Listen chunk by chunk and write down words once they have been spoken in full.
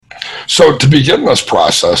So to begin this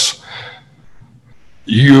process,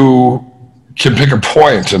 you can pick a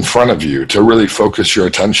point in front of you to really focus your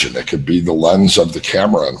attention. It could be the lens of the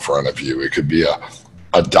camera in front of you. It could be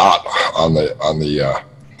a dot on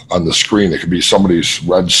the screen. It could be somebody's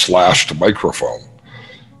red slashed microphone.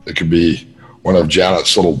 It could be one of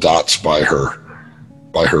Janet's little dots by her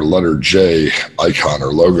letter J icon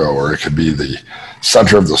or logo, or it could be the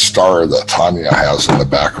center of the star that Tanya has in the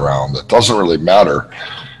background. It doesn't really matter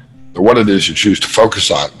what it is you choose to focus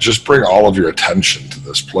on. Just bring all of your attention to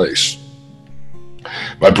this place.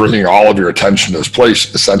 By bringing all of your attention to this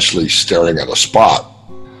place, essentially staring at a spot,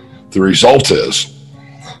 the result is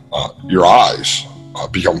your eyes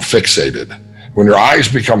become fixated. When your eyes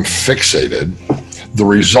become fixated, the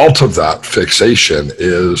result of that fixation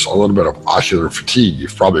is a little bit of ocular fatigue.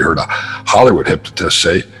 You've probably heard a Hollywood hypnotist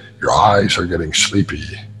say, your eyes are getting sleepy.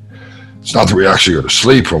 It's not that we actually go to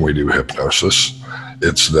sleep when we do hypnosis.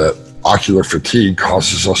 It's that ocular fatigue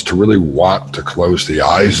causes us to really want to close the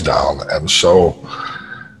eyes down. And so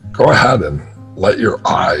go ahead and let your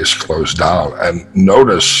eyes close down and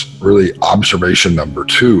notice really observation number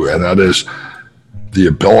 2, and that is the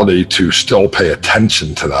ability to still pay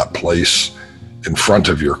attention to that place in front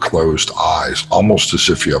of your closed eyes, almost as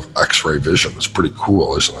if you have X-ray vision. It's pretty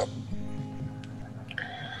cool, isn't it?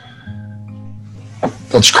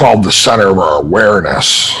 That's called the center of our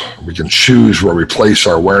awareness. We can choose where we place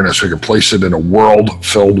our awareness. We can place it in a world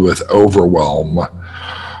filled with overwhelm,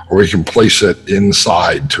 or we can place it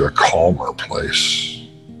inside to a calmer place.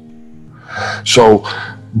 So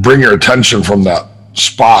bring your attention from that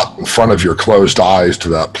spot in front of your closed eyes to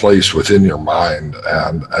that place within your mind.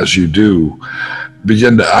 And as you do,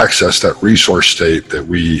 begin to access that resource state that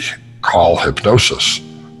we call hypnosis.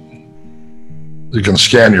 You can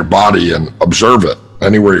scan your body and observe it.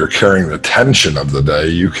 Anywhere you're carrying the tension of the day,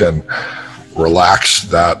 you can relax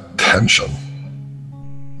that tension.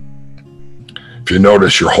 If you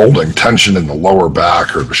notice you're holding tension in the lower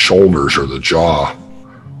back or the shoulders or the jaw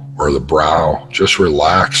or the brow, just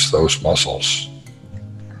relax those muscles.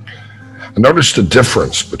 And notice the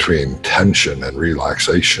difference between tension and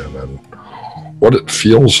relaxation and what it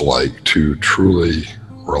feels like to truly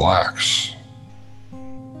relax.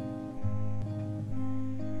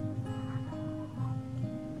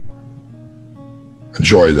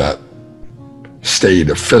 Enjoy that state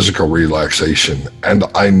of physical relaxation. And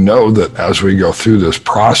I know that as we go through this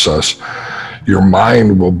process, your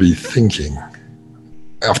mind will be thinking.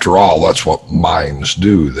 After all, that's what minds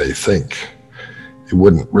do. They think. It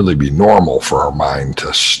wouldn't really be normal for our mind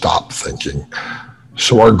to stop thinking.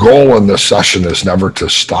 So our goal in this session is never to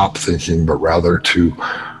stop thinking, but rather to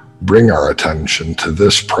bring our attention to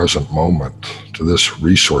this present moment, to this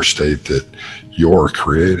resource state that you're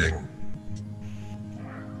creating.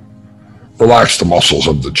 Relax the muscles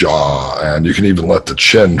of the jaw, and you can even let the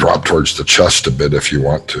chin drop towards the chest a bit if you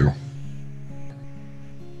want to.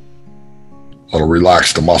 It'll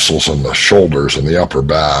relax the muscles in the shoulders and the upper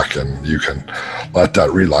back, and you can let that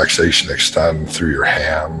relaxation extend through your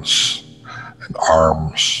hands and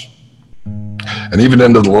arms, and even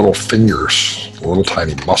into the little fingers, the little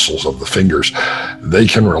tiny muscles of the fingers. They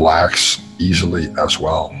can relax easily as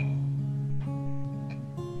well.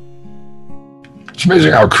 It's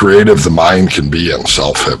amazing how creative the mind can be in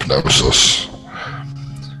self-hypnosis.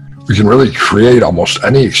 We can really create almost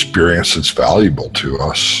any experience that's valuable to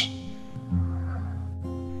us.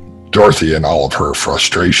 Dorothy, in all of her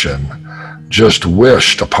frustration, just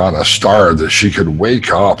wished upon a star that she could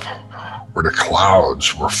wake up where the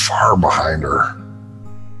clouds were far behind her.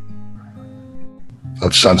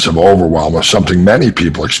 That sense of overwhelm is something many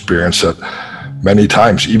people experience at many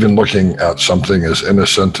times, even looking at something as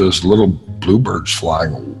innocent as little bluebirds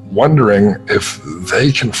flying, wondering if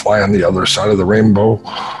they can fly on the other side of the rainbow.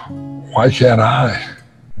 Why can't I?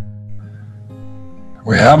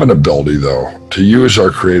 We have an ability, though, to use our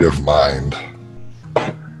creative mind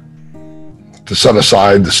to set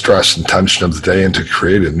aside the stress and tension of the day and to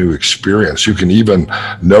create a new experience. You can even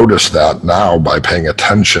notice that now by paying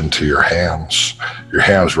attention to your hands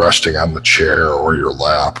resting on the chair or your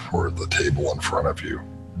lap or the table in front of you.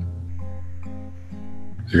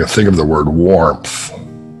 You can think of the word warmth,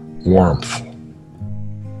 warmth.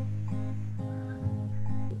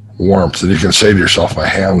 Warmth, and you can say to yourself, my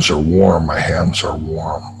hands are warm, my hands are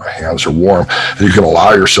warm, my hands are warm. And you can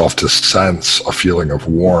allow yourself to sense a feeling of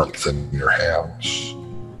warmth in your hands.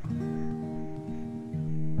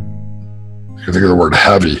 You can think of the word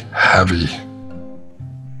heavy, heavy,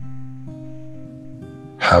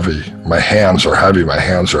 heavy. My hands are heavy, my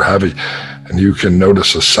hands are heavy. And you can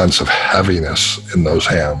notice a sense of heaviness in those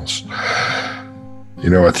hands. You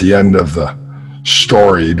know, at the end of the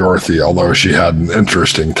story, Dorothy, although she had an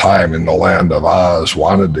interesting time in the land of Oz,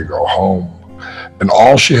 wanted to go home. And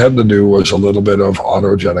all she had to do was a little bit of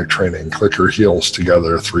autogenic training, click her heels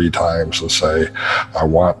together 3 times and say, I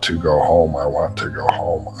want to go home, I want to go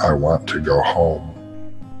home, I want to go home.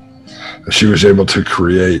 And she was able to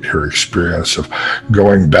create her experience of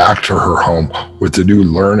going back to her home with the new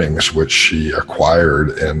learnings which she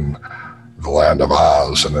acquired in the land of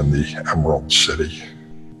Oz and in the Emerald City.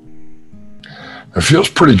 It feels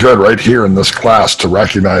pretty good right here in this class to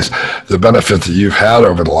recognize the benefit that you've had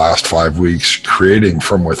over the last 5 weeks, creating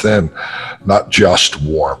from within, not just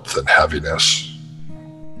warmth and heaviness,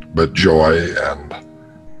 but joy and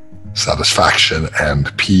satisfaction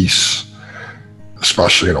and peace,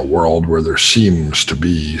 especially in a world where there seems to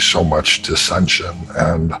be so much dissension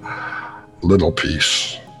and little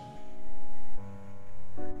peace.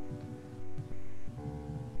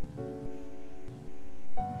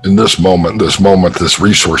 In this moment, this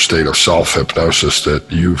resource state of self-hypnosis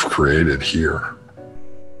that you've created here,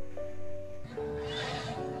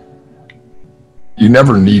 you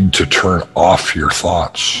never need to turn off your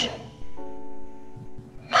thoughts.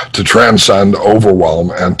 To transcend overwhelm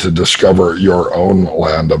and to discover your own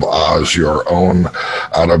land of Oz, your own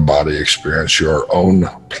out-of-body experience, your own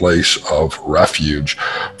place of refuge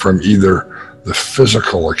from either the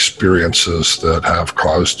physical experiences that have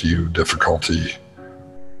caused you difficulty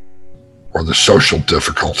or the social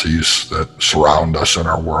difficulties that surround us in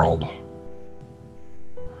our world.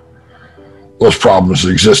 Those problems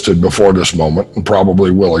existed before this moment and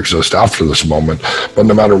probably will exist after this moment, but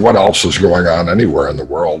no matter what else is going on anywhere in the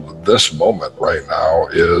world, this moment right now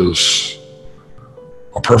is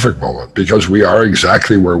a perfect moment because we are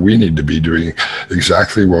exactly where we need to be doing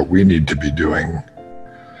exactly what we need to be doing.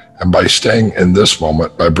 And by staying in this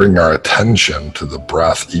moment, by bringing our attention to the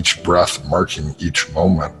breath, each breath marking each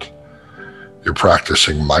moment, you're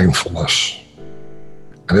practicing mindfulness.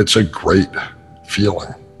 And it's a great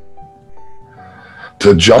feeling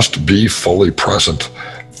to just be fully present,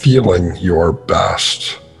 feeling your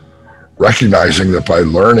best, recognizing that by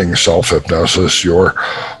learning self-hypnosis, you're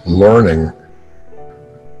learning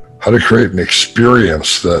how to create an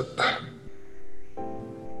experience that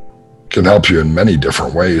can help you in many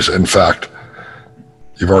different ways. In fact,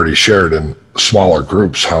 you've already shared in smaller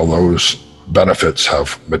groups how those benefits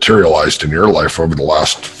have materialized in your life over the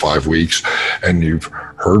last 5 weeks, and you've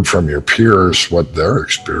heard from your peers what their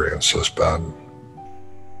experience has been.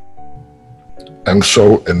 And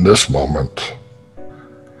so in this moment,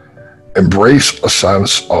 embrace a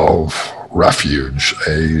sense of refuge,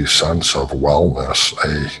 a sense of wellness,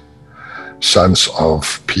 a sense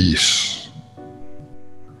of peace.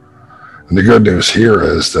 And the good news here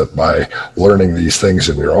is that by learning these things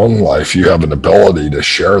in your own life, you have an ability to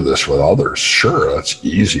share this with others. Sure, that's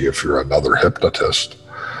easy if you're another hypnotist.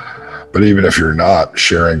 But even if you're not,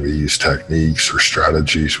 sharing these techniques or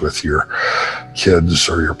strategies with your kids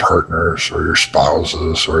or your partners or your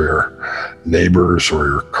spouses or your neighbors or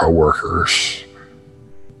your coworkers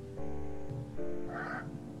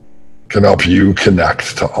can help you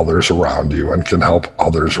connect to others around you and can help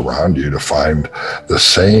others around you to find the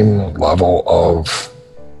same level of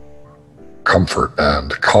comfort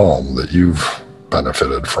and calm that you've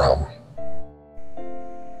benefited from.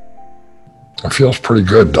 It feels pretty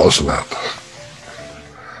good, doesn't it?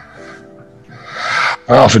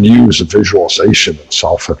 I often use a visualization in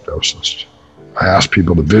self-hypnosis. I ask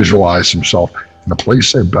people to visualize themselves in a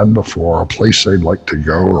place they've been before, a place they'd like to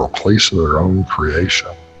go, or a place of their own creation.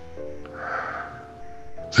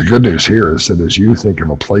 The good news here is that as you think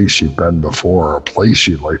of a place you've been before, or a place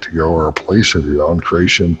you'd like to go, or a place of your own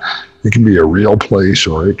creation, it can be a real place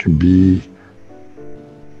or it can be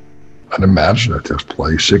an imaginative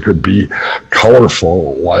place. It could be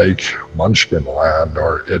colorful like Munchkin Land,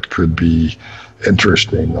 or it could be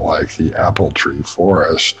interesting like the apple tree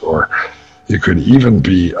forest, or it could even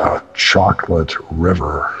be a chocolate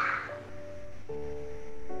river.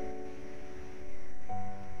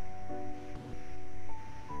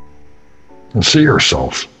 And see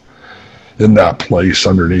yourself in that place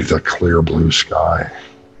underneath a clear blue sky,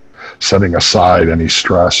 setting aside any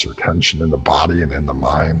stress or tension in the body and in the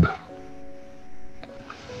mind.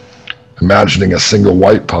 Imagining a single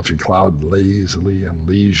white puffy cloud lazily and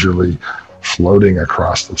leisurely floating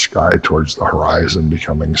across the sky towards the horizon,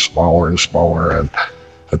 becoming smaller and smaller, and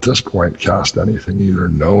at this point cast anything either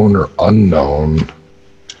known or unknown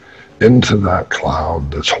into that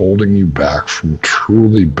cloud that's holding you back from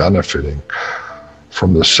truly benefiting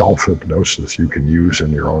from the self-hypnosis you can use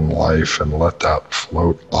in your own life, and let that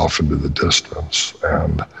float off into the distance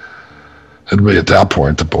and It'll be at that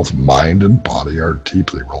point that both mind and body are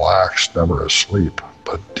deeply relaxed, never asleep,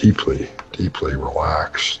 but deeply, deeply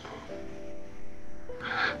relaxed.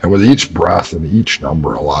 And with each breath and each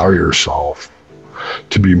number, allow yourself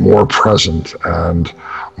to be more present and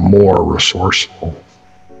more resourceful.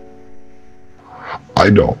 I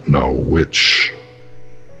don't know which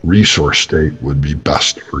resource state would be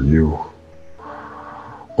best for you,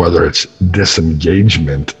 whether it's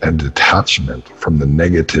disengagement and detachment from the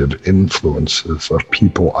negative influences of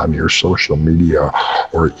people on your social media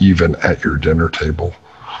or even at your dinner table,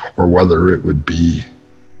 or whether it would be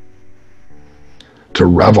to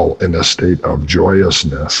revel in a state of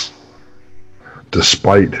joyousness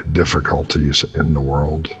despite difficulties in the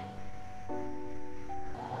world,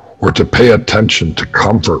 or to pay attention to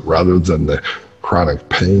comfort rather than the chronic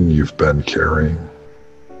pain you've been carrying.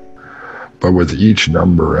 But with each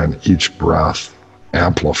number and each breath,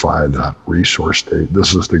 amplify that resource state.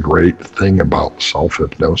 This is the great thing about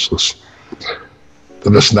self-hypnosis,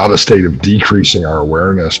 that it's not a state of decreasing our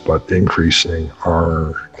awareness, but increasing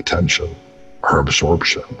our attention, our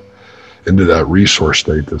absorption into that resource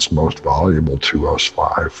state that's most valuable to us.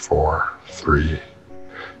 5, 4, 3.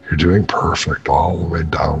 You're doing perfect all the way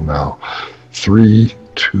down now. 3,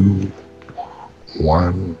 2,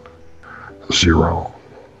 1, 0.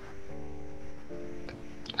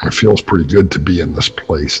 It feels pretty good to be in this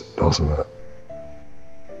place, doesn't it?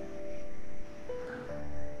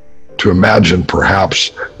 To imagine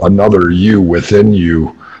perhaps another you within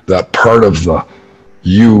you, that part of the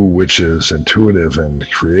you which is intuitive and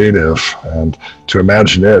creative, and to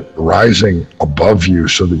imagine it rising above you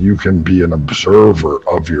so that you can be an observer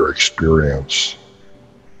of your experience,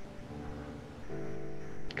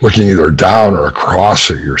 looking either down or across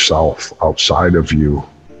at yourself outside of you,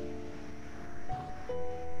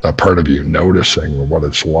 that part of you noticing what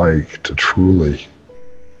it's like to truly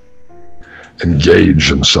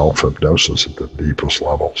engage in self-hypnosis at the deepest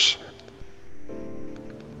levels.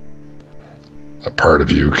 That part of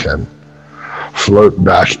you can float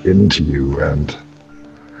back into you and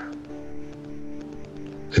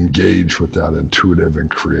engage with that intuitive and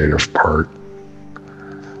creative part,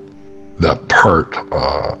 that part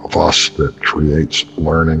of us that creates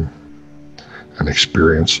learning and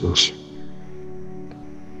experiences.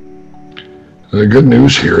 And the good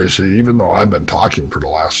news here is that even though I've been talking for the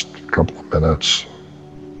last couple of minutes,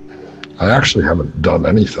 I actually haven't done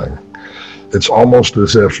anything. It's almost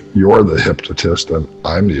as if you're the hypnotist and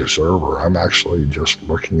I'm the observer. I'm actually just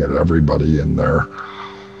looking at everybody in their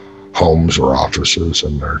homes or offices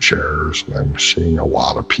and their chairs, and I'm seeing a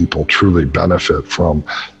lot of people truly benefit from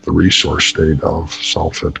the resource state of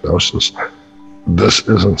self-hypnosis. This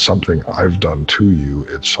isn't something I've done to you.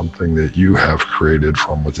 It's something that you have created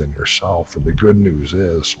from within yourself. And the good news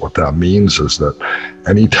is, what that means is that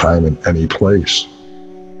anytime in any place,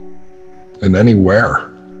 and anywhere,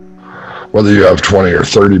 whether you have 20 or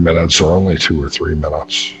 30 minutes or only 2 or 3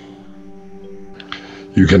 minutes,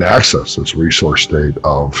 you can access this resource state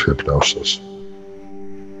of hypnosis.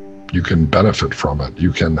 You can benefit from it.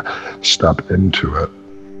 You can step into it.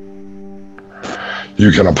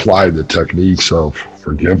 You can apply the techniques of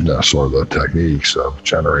forgiveness, or the techniques of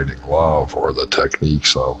generating love, or the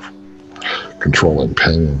techniques of controlling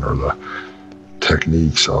pain, or the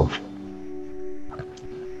techniques of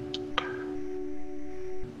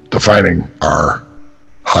defining our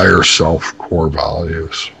higher self core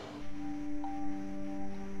values.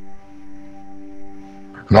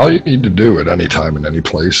 And all you need to do at any time and any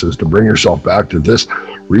place is to bring yourself back to this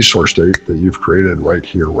resource state that you've created right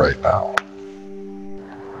here, right now.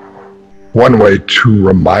 One way to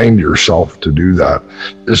remind yourself to do that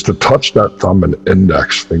is to touch that thumb and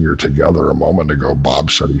index finger together. A moment ago, Bob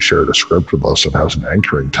said he shared a script with us and has an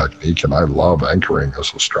anchoring technique, and I love anchoring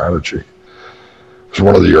as a strategy. It's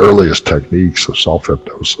one of the earliest techniques of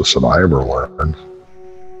self-hypnosis that I ever learned.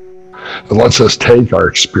 It lets us take our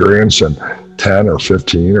experience in 10 or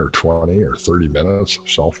 15 or 20 or 30 minutes of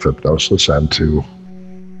self-hypnosis and to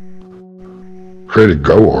create a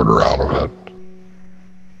go order out of it.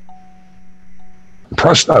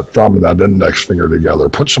 Press that thumb and that index finger together.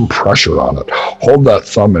 Put some pressure on it. Hold that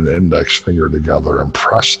thumb and index finger together and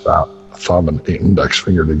press that thumb and index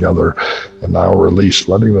finger together. And now release,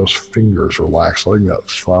 letting those fingers relax, letting that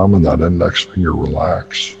thumb and that index finger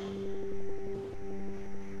relax.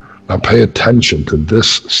 Now pay attention to this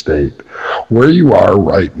state, where you are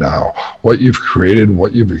right now, what you've created,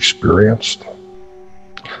 what you've experienced.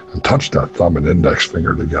 And touch that thumb and index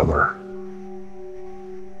finger together.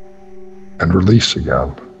 And release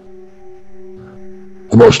again.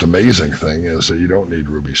 The most amazing thing is that you don't need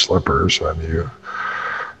ruby slippers, and you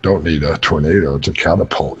Don't need a tornado to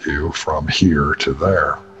catapult you from here to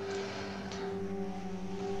there.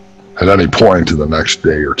 At any point in the next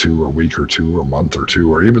day or two, or week or two, or month or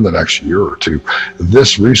two, or even the next year or two,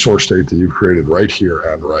 this resource state that you've created right here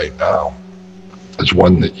and right now is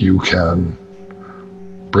one that you can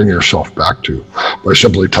bring yourself back to by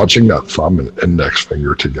simply touching that thumb and index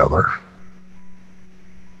finger together.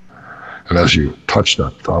 And as you touch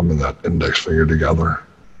that thumb and that index finger together,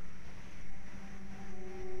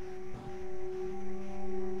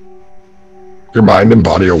 your mind and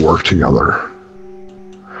body will work together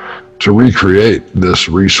to recreate this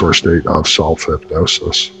resource state of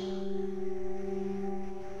self-hypnosis.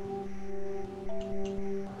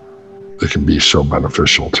 It can be so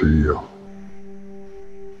beneficial to you.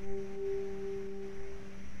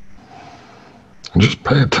 And just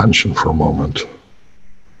pay attention for a moment.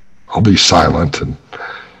 I'll be silent and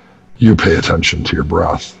you pay attention to your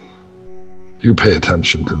breath. You pay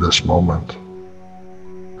attention to this moment.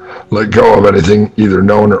 Let go of anything either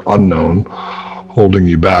known or unknown holding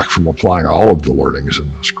you back from applying all of the learnings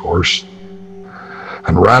in this course,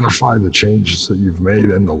 and ratify the changes that you've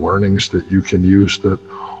made and the learnings that you can use that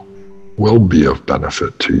will be of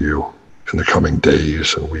benefit to you in the coming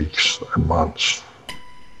days and weeks and months.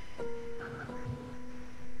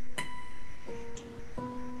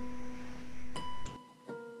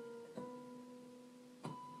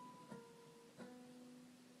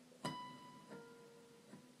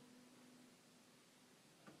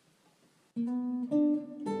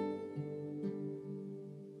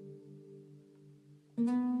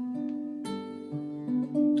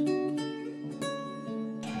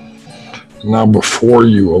 Now, before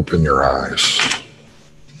you open your eyes,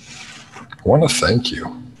 I want to thank you. I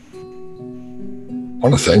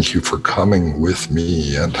want to thank you for coming with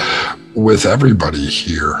me and with everybody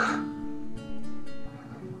here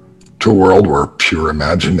to a world where pure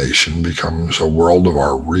imagination becomes a world of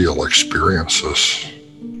our real experiences.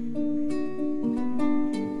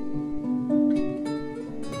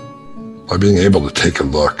 By being able to take a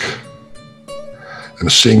look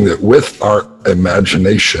and seeing that with our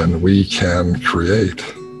imagination we can create.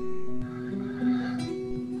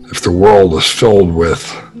 If the world is filled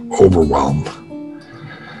with overwhelm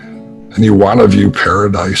and you want to view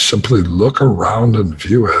paradise, simply look around and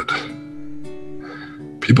view it.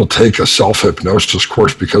 People take a self-hypnosis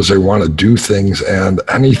course because they want to do things, and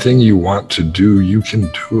anything you want to do, you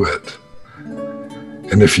can do it.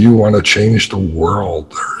 And if you want to change the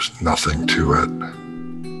world, there's nothing to it.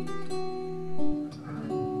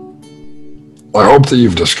 I hope that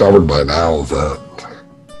you've discovered by now that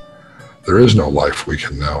there is no life we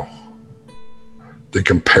can know that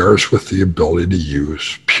compares with the ability to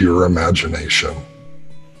use pure imagination.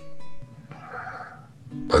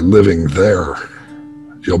 By living there,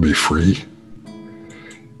 you'll be free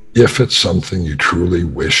if it's something you truly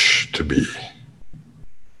wish to be.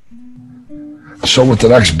 So with the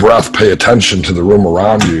next breath, pay attention to the room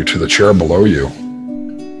around you, to the chair below you,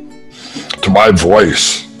 to my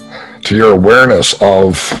voice, to your awareness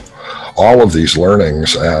of all of these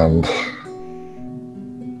learnings. And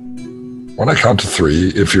when I count to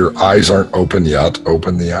 3, if your eyes aren't open yet,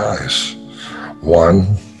 open the eyes.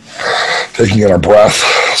 1, taking in a breath,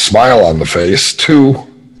 smile on the face. 2,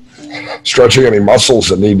 stretching any muscles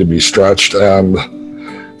that need to be stretched.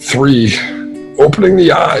 And 3, opening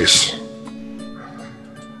the eyes.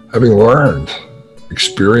 Having learned,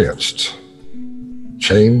 experienced,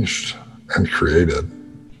 changed, and created.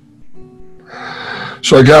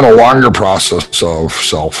 So again, a longer process of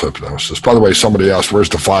self-hypnosis. By the way, somebody asked, where's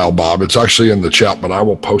the file, Bob? It's actually in the chat, but I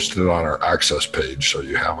will post it on our access page so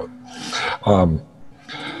you have it.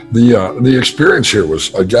 The experience here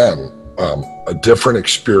was, again, a different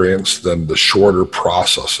experience than the shorter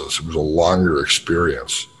processes. It was a longer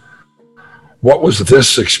experience. What was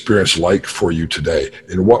this experience like for you today?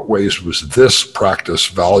 In what ways was this practice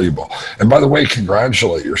valuable? And by the way,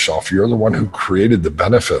 congratulate yourself. You're the one who created the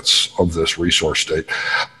benefits of this resource state.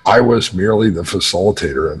 I was merely the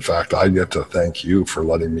facilitator. In fact, I get to thank you for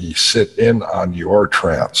letting me sit in on your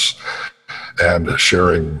trance and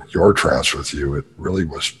sharing your trance with you. It really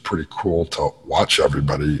was pretty cool to watch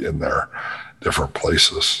everybody in their different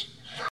places.